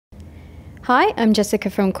Hi, I'm Jessica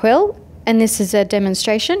from Quill, and this is a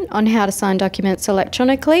demonstration on how to sign documents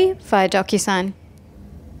electronically via DocuSign.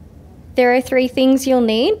 There are 3 things you'll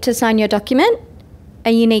need to sign your document: a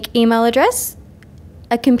unique email address,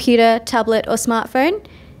 a computer, tablet or smartphone,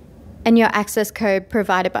 and your access code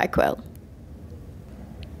provided by Quill.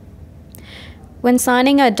 When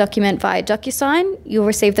signing a document via DocuSign, you'll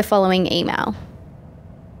receive the following email.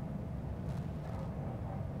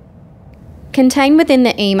 Contained within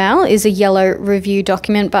the email is a yellow Review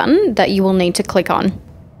Document button that you will need to click on.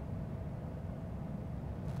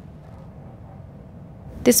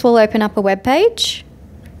 This will open up a web page.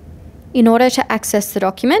 In order to access the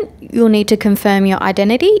document, you'll need to confirm your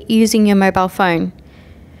identity using your mobile phone.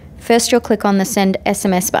 First, you'll click on the Send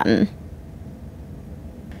SMS button.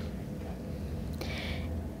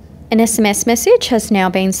 An SMS message has now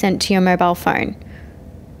been sent to your mobile phone.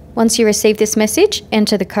 Once you receive this message,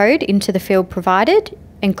 enter the code into the field provided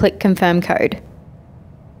and click Confirm Code.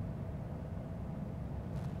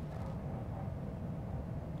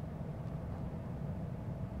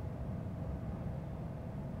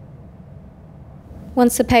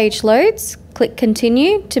 Once the page loads, click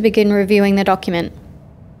Continue to begin reviewing the document.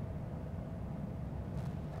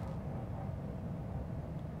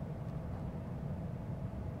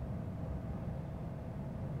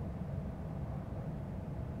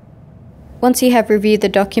 Once you have reviewed the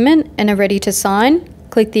document and are ready to sign,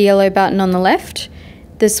 click the yellow button on the left.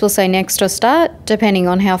 This will say Next or Start, depending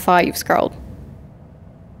on how far you've scrolled.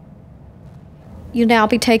 You'll now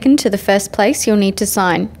be taken to the first place you'll need to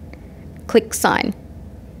sign. Click Sign.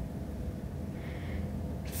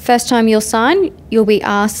 First time you'll sign, you'll be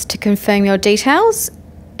asked to confirm your details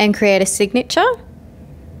and create a signature.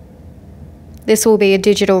 This will be a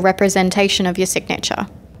digital representation of your signature.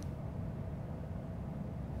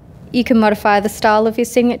 You can modify the style of your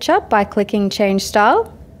signature by clicking Change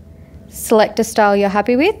Style. Select a style you're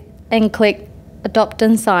happy with and click Adopt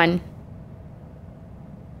and Sign.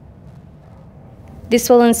 This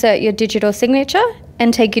will insert your digital signature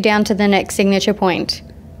and take you down to the next signature point.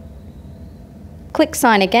 Click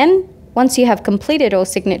Sign again. Once you have completed all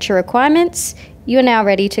signature requirements, you are now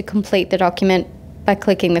ready to complete the document by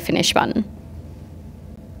clicking the Finish button.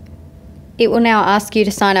 It will now ask you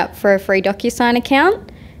to sign up for a free DocuSign account.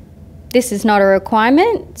 This is not a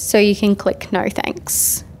requirement, so you can click No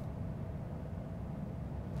Thanks.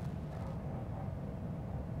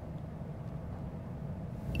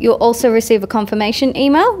 You'll also receive a confirmation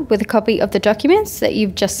email with a copy of the documents that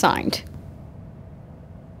you've just signed.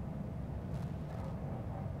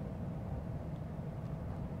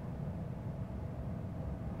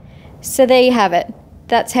 So there you have it.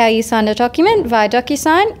 That's how you sign a document via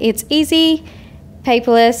DocuSign. It's easy,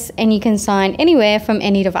 paperless, and you can sign anywhere from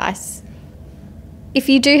any device. If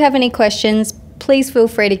you do have any questions, please feel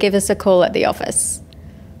free to give us a call at the office.